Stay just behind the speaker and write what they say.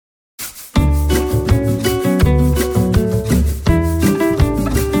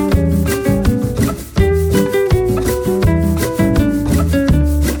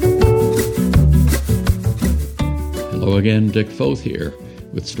again, Dick Foth here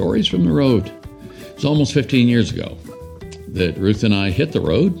with Stories from the Road. It's almost 15 years ago that Ruth and I hit the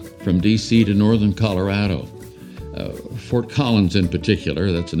road from D.C. to northern Colorado. Fort Collins in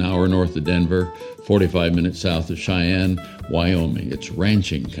particular, that's an hour north of Denver, 45 minutes south of Cheyenne, Wyoming. It's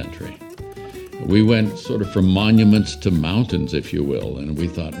ranching country. We went sort of from monuments to mountains, if you will, and we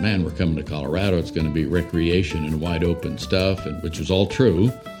thought, man, we're coming to Colorado. It's going to be recreation and wide open stuff, which was all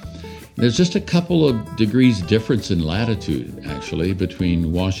true. There's just a couple of degrees difference in latitude, actually,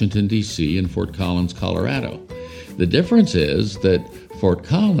 between Washington, D.C. and Fort Collins, Colorado. The difference is that Fort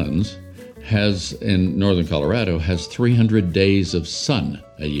Collins in northern Colorado, has 300 days of sun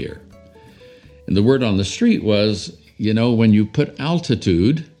a year. And the word on the street was, when you put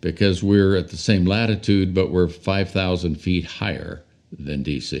altitude, because we're at the same latitude, but we're 5,000 feet higher than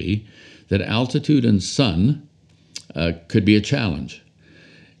D.C., that altitude and sun could be a challenge.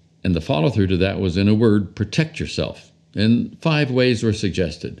 And the follow-through to that was, in a word, protect yourself. And 5 ways were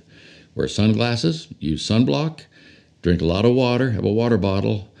suggested. Wear sunglasses, use sunblock, drink a lot of water, have a water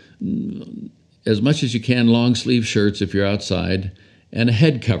bottle, as much as you can, long-sleeve shirts if you're outside, and a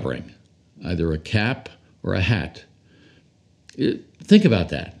head covering, either a cap or a hat. Think about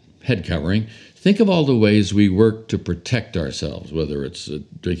that, head covering. Think of all the ways we work to protect ourselves, whether it's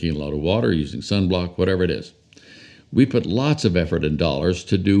drinking a lot of water, using sunblock, whatever it is. We put lots of effort and dollars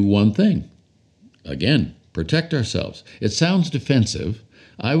to do one thing. Again, protect ourselves. It sounds defensive.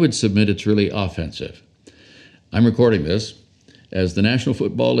 I would submit it's really offensive. I'm recording this as the National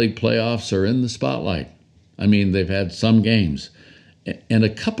Football League playoffs are in the spotlight. I mean, they've had some games. And a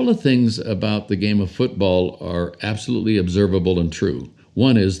couple of things about the game of football are absolutely observable and true.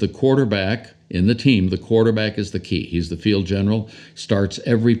 One is the quarterback in the team, the quarterback is the key. He's the field general, starts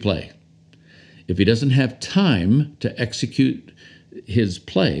every play. If he doesn't have time to execute his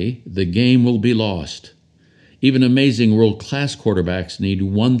play, the game will be lost. Even amazing world-class quarterbacks need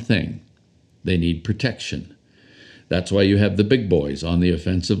one thing. They need protection. That's why you have the big boys on the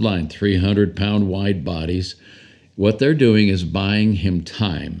offensive line, 300-pound wide bodies. What they're doing is buying him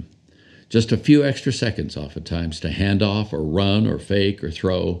time, just a few extra seconds oftentimes to hand off or run or fake or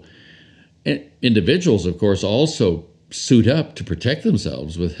throw. And individuals, of course, also suit up to protect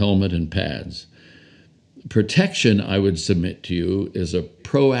themselves with helmet and pads. Protection, I would submit to you, is a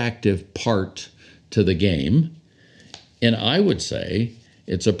proactive part to the game, and I would say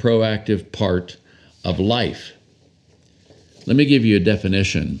it's a proactive part of life. Let me give you a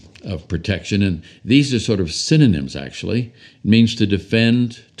definition of protection, and these are sort of synonyms, actually. It means to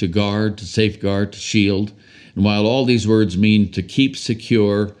defend, to guard, to safeguard, to shield. And while all these words mean to keep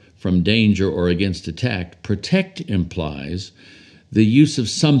secure from danger or against attack, protect implies the use of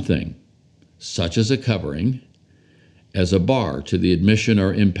something, such as a covering, as a bar to the admission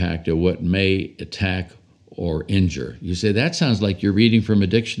or impact of what may attack or injure. You say, that sounds like you're reading from a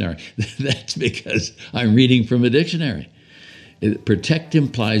dictionary. That's because I'm reading from a dictionary. Protect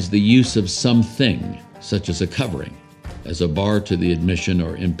implies the use of something, such as a covering, as a bar to the admission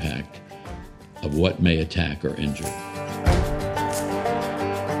or impact of what may attack or injure.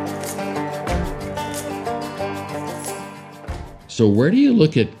 So where do you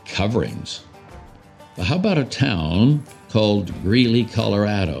look at coverings? Well, how about a town called Greeley,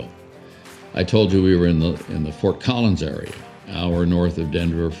 Colorado? I told you we were in the Fort Collins area, an hour north of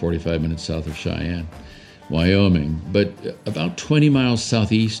Denver, 45 minutes south of Cheyenne, Wyoming. But about 20 miles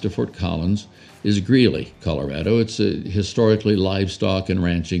southeast of Fort Collins is Greeley, Colorado. It's historically livestock and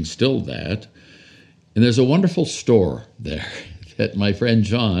ranching, still that. And there's a wonderful store there that my friend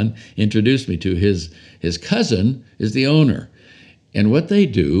John introduced me to. His cousin is the owner. And what they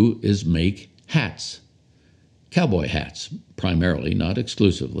do is make hats, cowboy hats, primarily, not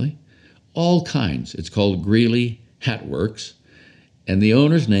exclusively, all kinds. It's called Greeley Hat Works, and the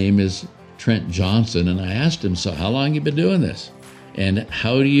owner's name is Trent Johnson. And I asked him, so how long have you been doing this? And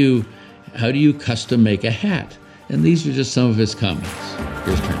how do you custom make a hat? And these are just some of his comments.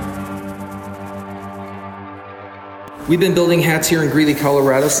 Here's Trent. We've been building hats here in Greeley,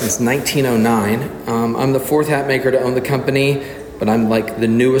 Colorado since 1909. I'm the fourth hat maker to own the company, but I'm like the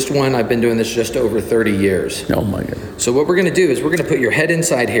newest one. I've been doing this just over 30 years. Oh my God. So what we're gonna do is we're gonna put your head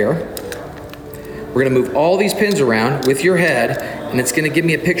inside here. We're gonna move all these pins around with your head, and it's gonna give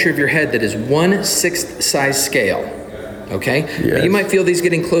me a picture of your head that is 1/6 size scale, okay? Yes. Now you might feel these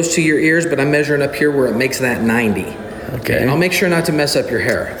getting close to your ears, but I'm measuring up here where it makes that 90. Okay. And I'll make sure not to mess up your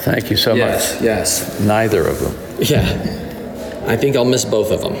hair. Thank you so much. Yes. Neither of them. Yeah. I think I'll miss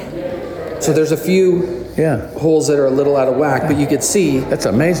both of them. So there's a few holes that are a little out of whack, but you could see That's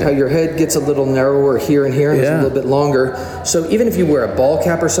amazing. how your head gets a little narrower here and here, and it's a little bit longer. So even if you wear a ball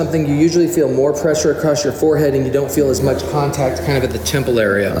cap or something, you usually feel more pressure across your forehead, and you don't feel as much contact kind of at the temple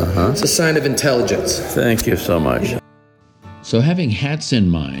area. It's a sign of intelligence. Thank you so much. So having hats in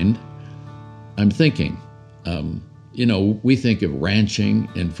mind, I'm thinking, we think of ranching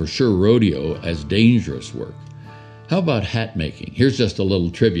and for sure rodeo as dangerous work. How about hat making? Here's just a little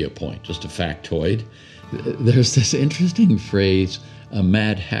trivia point, just a factoid. There's this interesting phrase, a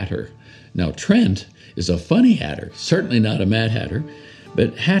mad hatter. Now, Trent is a funny hatter, certainly not a mad hatter,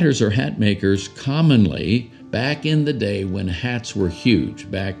 but hatters or hat makers commonly, back in the day when hats were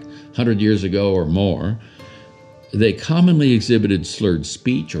huge, back 100 years ago or more, they commonly exhibited slurred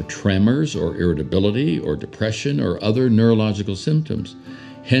speech or tremors or irritability or depression or other neurological symptoms,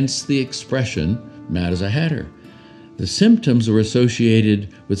 hence the expression, mad as a hatter. The symptoms were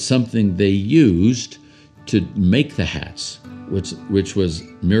associated with something they used to make the hats, which was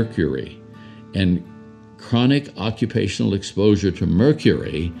mercury. And chronic occupational exposure to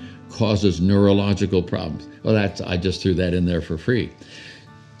mercury causes neurological problems. Well, I just threw that in there for free.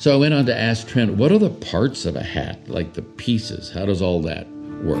 So I went on to ask Trent, what are the parts of a hat, like the pieces? How does all that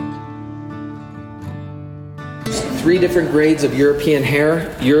work? 3 different grades of European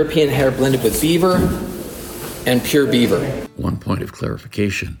hair blended with beaver, and pure beaver. One point of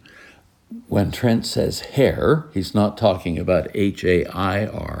clarification. When Trent says hair, he's not talking about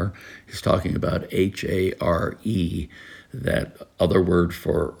H-A-I-R, he's talking about H-A-R-E, that other word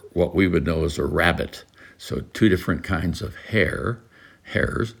for what we would know as a rabbit. So 2 different kinds of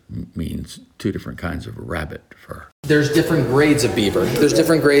hairs means 2 different kinds of rabbit fur. There's different grades of beaver. There's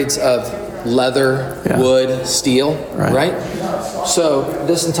different grades of leather, wood, steel, right? So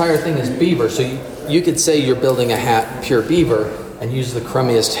this entire thing is beaver. So you could say you're building a hat pure beaver and use the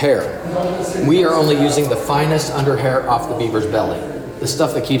crummiest hair. We are only using the finest under hair off the beaver's belly, the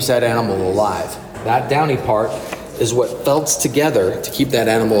stuff that keeps that animal alive. That downy part is what felts together to keep that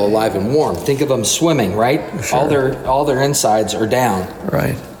animal alive and warm. Think of them swimming, right? Sure. All their insides are down.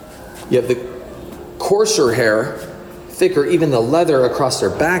 Right. You have the coarser hair, thicker, even the leather across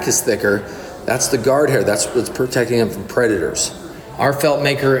their back is thicker. That's the guard hair. That's what's protecting them from predators. Our felt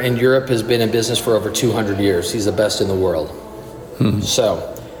maker in Europe has been in business for over 200 years. He's the best in the world.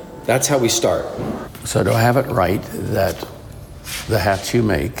 So that's how we start. So do I have it right that the hats you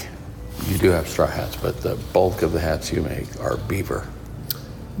make, you do have straw hats, but the bulk of the hats you make are beaver?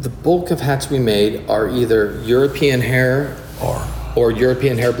 The bulk of hats we made are either European hair or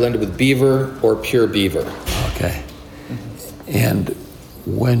European hair blended with beaver or pure beaver. Okay. And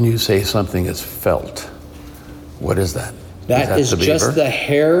when you say something is felt, what is that? That is just the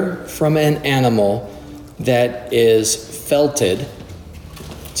hair from an animal that is felted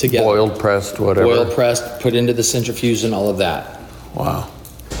together. Boiled, pressed, whatever. Boiled, pressed, put into the centrifuge and all of that. Wow.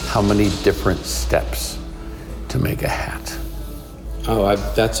 How many different steps to make a hat? Oh,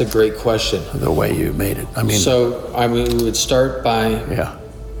 that's a great question. The way you made it. We would start by,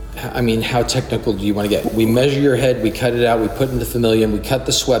 how technical do you want to get? We measure your head, we cut it out, we put it into Famillion, we cut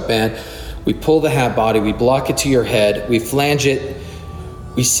the sweatband, we pull the hat body, we block it to your head, we flange it,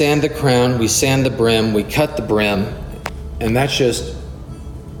 we sand the crown, we sand the brim, we cut the brim, and that's just,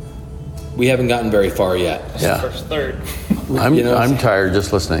 we haven't gotten very far yet. Yeah. First third. I'm tired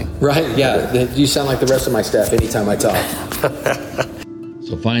just listening. Right, yeah. You sound like the rest of my staff anytime I talk.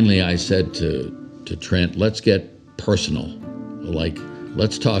 So finally I said to Trent, let's get personal. Like,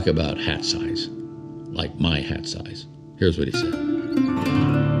 let's talk about hat size, like my hat size. Here's what he said.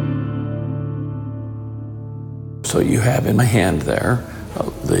 So you have in my hand there,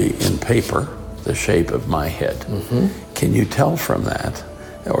 in paper, the shape of my head. Mm-hmm. Can you tell from that,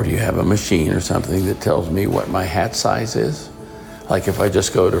 or do you have a machine or something that tells me what my hat size is? Like if I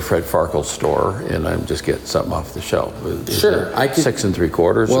just go to Fred Farkle's store and I just get something off the shelf. Sure, I could. 6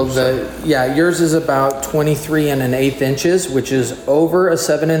 3/4. Well, yours is about 23 1/8 inches, which is over a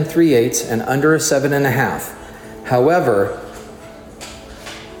 7 3/8 and under a 7 1/2. However,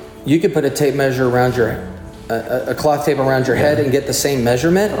 you could put a tape measure around a cloth tape around your head and get the same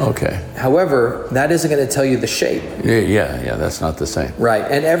measurement. Okay. However, that isn't going to tell you the shape. Yeah, that's not the same. Right,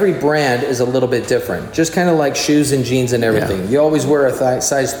 and every brand is a little bit different. Just kind of like shoes and jeans and everything. You always wear a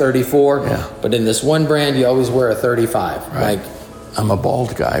size 34, but in this one brand, you always wear a 35. Right. I'm a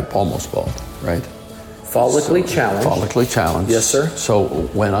bald guy, almost bald, right? Follically challenged. Follically challenged. Yes, sir. So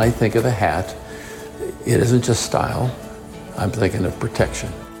when I think of a hat, it isn't just style. I'm thinking of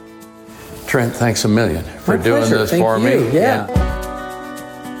protection. Trent, thanks a million for doing this for me. Yeah.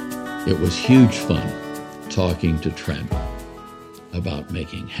 It was huge fun talking to Trent about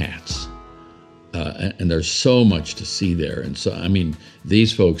making hats. And there's so much to see there. And so, I mean,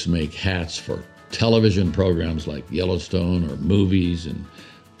 these folks make hats for television programs like Yellowstone or movies and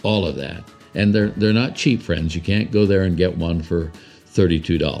all of that. And they're not cheap, friends. You can't go there and get one for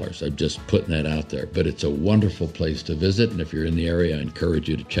 $32. I'm just putting that out there. But it's a wonderful place to visit, and if you're in the area, I encourage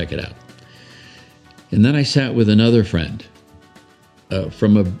you to check it out. And then I sat with another friend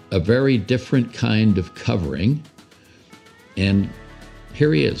from a very different kind of covering, and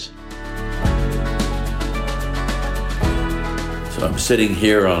here he is. So I'm sitting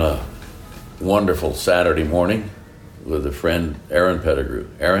here on a wonderful Saturday morning with a friend, Aaron Pettigrew.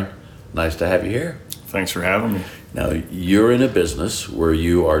 Aaron, nice to have you here. Thanks for having me. Now, you're in a business where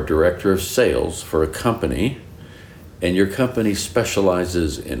you are director of sales for a company, and your company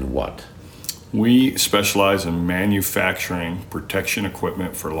specializes in what? We specialize in manufacturing protection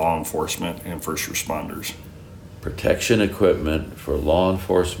equipment for law enforcement and first responders. Protection equipment for law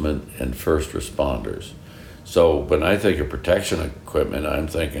enforcement and first responders. So when I think of protection equipment, I'm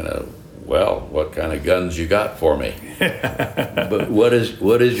thinking of, well, what kind of guns you got for me? But what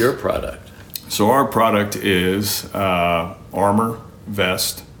is your product? So our product is armor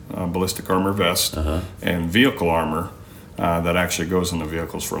vest, ballistic armor vest, and vehicle armor that actually goes in the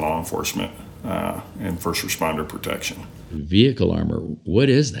vehicles for law enforcement and first responder protection. Vehicle armor, what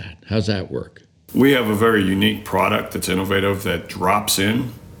is that? How's that work? We have a very unique product that's innovative that drops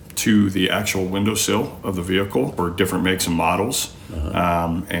in to the actual windowsill of the vehicle for different makes and models.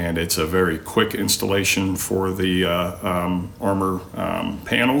 And it's a very quick installation for the armor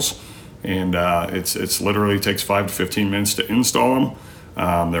panels. And it's literally takes 5 to 15 minutes to install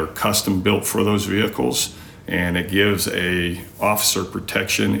them. They're custom built for those vehicles, and it gives a officer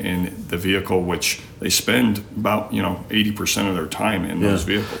protection in the vehicle, which they spend about 80% of their time in those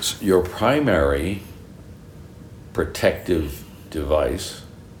vehicles. Your primary protective device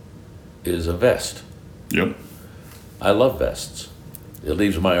is a vest. Yep. I love vests. It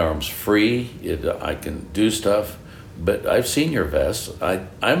leaves my arms free. I can do stuff. But I've seen your vests.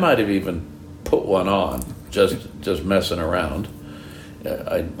 I might have even put one on, just messing around.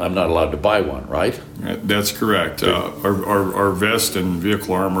 I'm not allowed to buy one, right? That's correct. Our vest and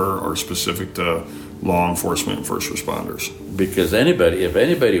vehicle armor are specific to law enforcement and first responders. Because if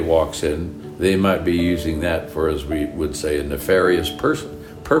anybody walks in, they might be using that for, as we would say, a nefarious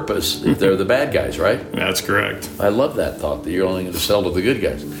purpose if they're the bad guys, right? That's correct. I love that thought, that you're only going to sell to the good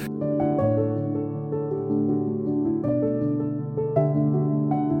guys.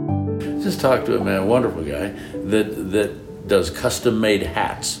 Just talked to a man, wonderful guy, that does custom-made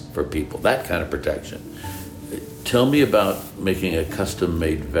hats for people, that kind of protection. Tell me about making a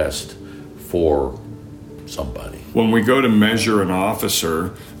custom-made vest for somebody. When we go to measure an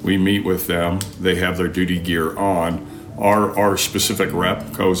officer, we meet with them. They have their duty gear on. Our specific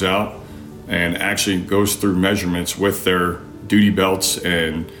rep goes out and actually goes through measurements with their duty belts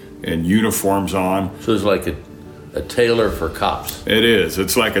and uniforms on. So it's like a tailor for cops. It is.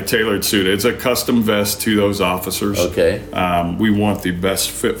 It's like a tailored suit. It's a custom vest to those officers. Okay. We want the best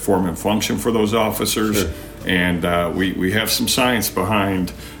fit, form, and function for those officers. Sure. And we have some science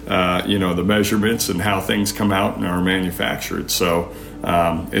behind, the measurements and how things come out and are manufactured. So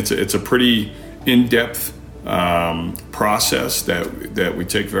it's a pretty in-depth process that we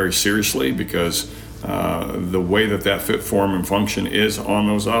take very seriously, because the way that fit, form, and function is on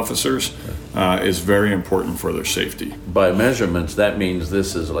those officers is very important for their safety. By measurements, that means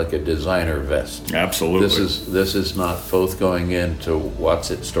this is like a designer vest. Absolutely. This is not both going into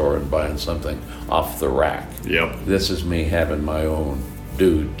What's-It store and buying something off the rack. Yep. This is me having my own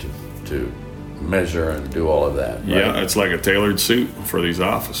dude to measure and do all of that. Right? Yeah, it's like a tailored suit for these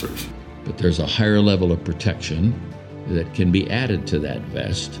officers. But there's a higher level of protection that can be added to that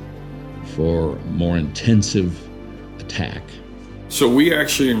vest for more intensive attack. So we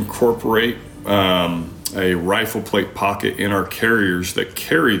actually incorporate a rifle plate pocket in our carriers that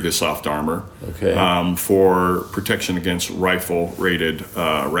carry the soft armor, for protection against rifle-rated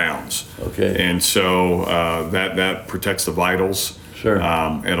rounds. Okay. And so that protects the vitals. Sure.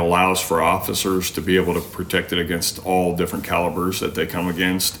 It allows for officers to be able to protect it against all different calibers that they come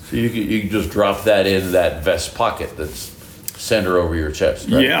against. So you can just drop that in that vest pocket that's center over your chest,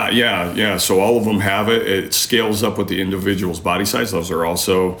 right? Yeah. So all of them have it. It scales up with the individual's body size. Those are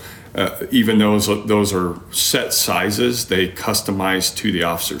also, even though those are set sizes, they customize to the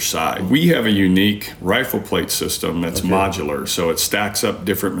officer's size. We have a unique rifle plate system that's modular. So it stacks up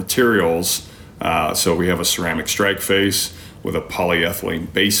different materials. So we have a ceramic strike face with a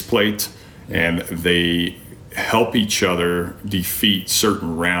polyethylene base plate, and they help each other defeat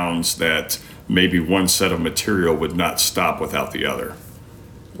certain rounds that maybe one set of material would not stop without the other.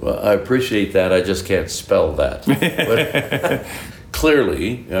 Well, I appreciate that. I just can't spell that. But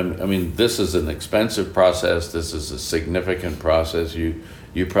clearly, I mean, this is an expensive process. This is a significant process.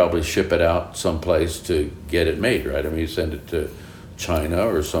 You probably ship it out someplace to get it made, right? I mean, you send it to China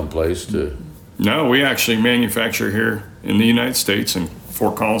or someplace to... No, we actually manufacture here in the United States in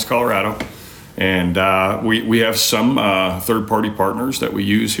Fort Collins, Colorado. And we have some third-party partners that we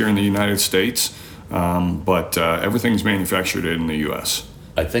use here in the United States, but everything's manufactured in the U.S.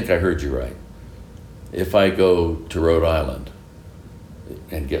 I think I heard you right. If I go to Rhode Island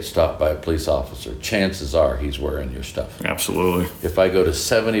and get stopped by a police officer, chances are he's wearing your stuff. Absolutely. If I go to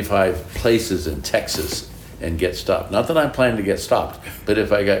 75 places in Texas and get stopped, not that I'm planning to get stopped, but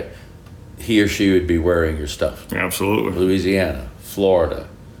if I got, he or she would be wearing your stuff. Absolutely. Louisiana, Florida,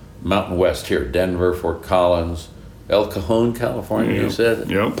 Mountain West here, Denver, Fort Collins, El Cajon, California, Yep. you said?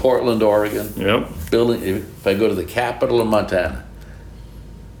 Yep. Portland, Oregon. Yep. If I go to the capital of Montana,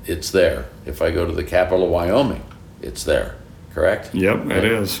 it's there. If I go to the capital of Wyoming, it's there. Correct? Yep, it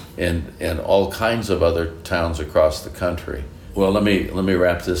is. And all kinds of other towns across the country. Well, let me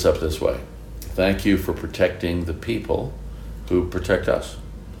wrap this up this way. Thank you for protecting the people who protect us.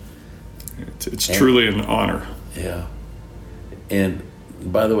 It's truly an honor. Yeah. And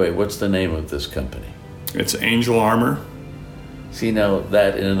by the way, what's the name of this company? It's Angel Armor. See, now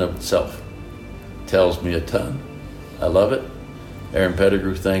that in and of itself tells me a ton. I love it. Aaron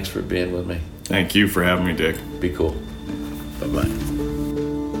Pettigrew, thanks for being with me. Thank you for having me, Dick. Be cool. Bye-bye.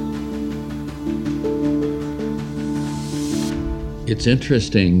 It's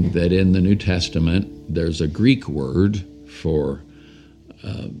interesting that in the New Testament, there's a Greek word for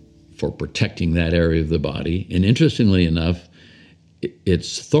protecting that area of the body. And interestingly enough,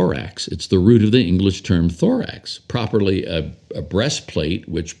 it's thorax. It's the root of the English term thorax, properly a breastplate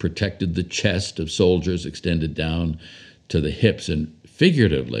which protected the chest of soldiers extended down to the hips. And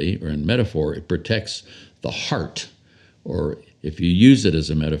figuratively, or in metaphor, it protects the heart. Or if you use it as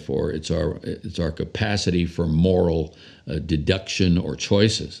a metaphor, it's our capacity for moral deduction or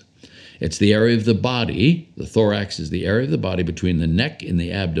choices. It's the area of the body. The thorax is the area of the body between the neck and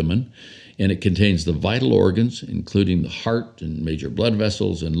the abdomen, and it contains the vital organs, including the heart and major blood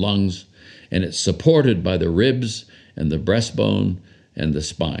vessels and lungs, and it's supported by the ribs and the breastbone and the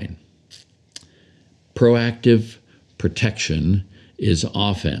spine. Proactive protection is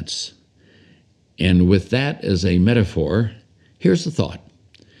offense. And with that as a metaphor, here's the thought.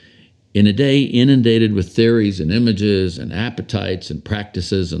 In a day inundated with theories and images and appetites and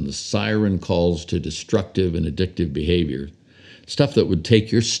practices and the siren calls to destructive and addictive behavior, stuff that would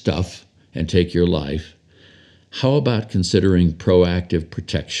take your stuff and take your life, how about considering proactive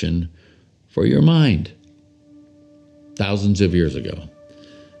protection for your mind? Thousands of years ago,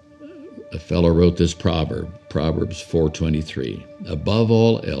 a fellow wrote this proverb, Proverbs 4:23. Above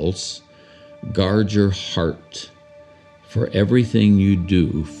all else, guard your heart, for everything you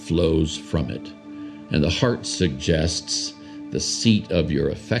do flows from it. And the heart suggests the seat of your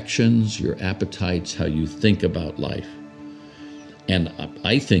affections, your appetites, how you think about life. And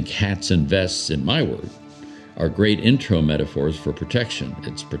I think hats and vests, in my word, are great intro metaphors for protection.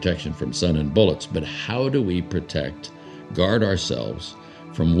 It's protection from sun and bullets. But how do we guard ourselves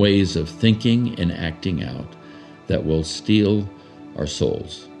from ways of thinking and acting out that will steal our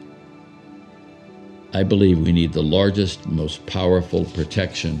souls? I believe we need the largest, most powerful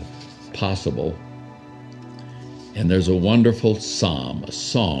protection possible. And there's a wonderful psalm, a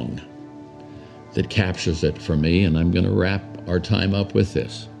song, that captures it for me, and I'm going to wrap our time up with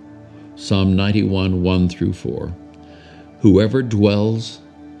this. Psalm 91, 1-4. Whoever dwells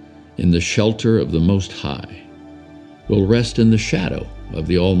in the shelter of the Most High will rest in the shadow of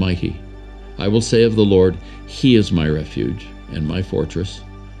the Almighty. I will say of the Lord, He is my refuge and my fortress,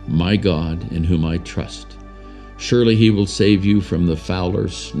 my God in whom I trust. Surely He will save you from the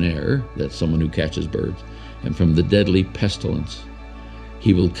fowler's snare, that's someone who catches birds, and from the deadly pestilence.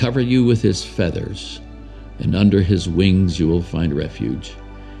 He will cover you with His feathers, and under His wings you will find refuge.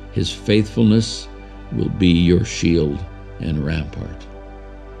 His faithfulness will be your shield and rampart.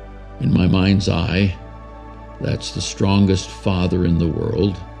 In my mind's eye, that's the strongest father in the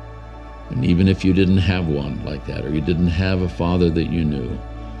world. And even if you didn't have one like that, or you didn't have a father that you knew,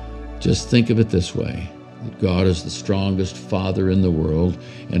 just think of it this way, that God is the strongest father in the world,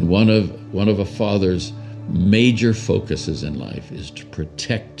 and one of a father's major focuses in life is to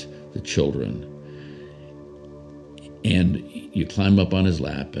protect the children. And you climb up on his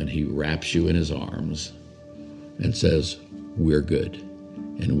lap, and he wraps you in his arms and says, we're good.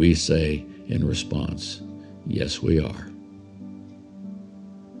 And we say in response, yes, we are.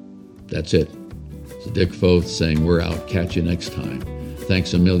 That's it. It's Dick Foth saying we're out. Catch you next time.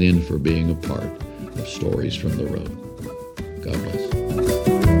 Thanks a million for being a part of Stories from the Road.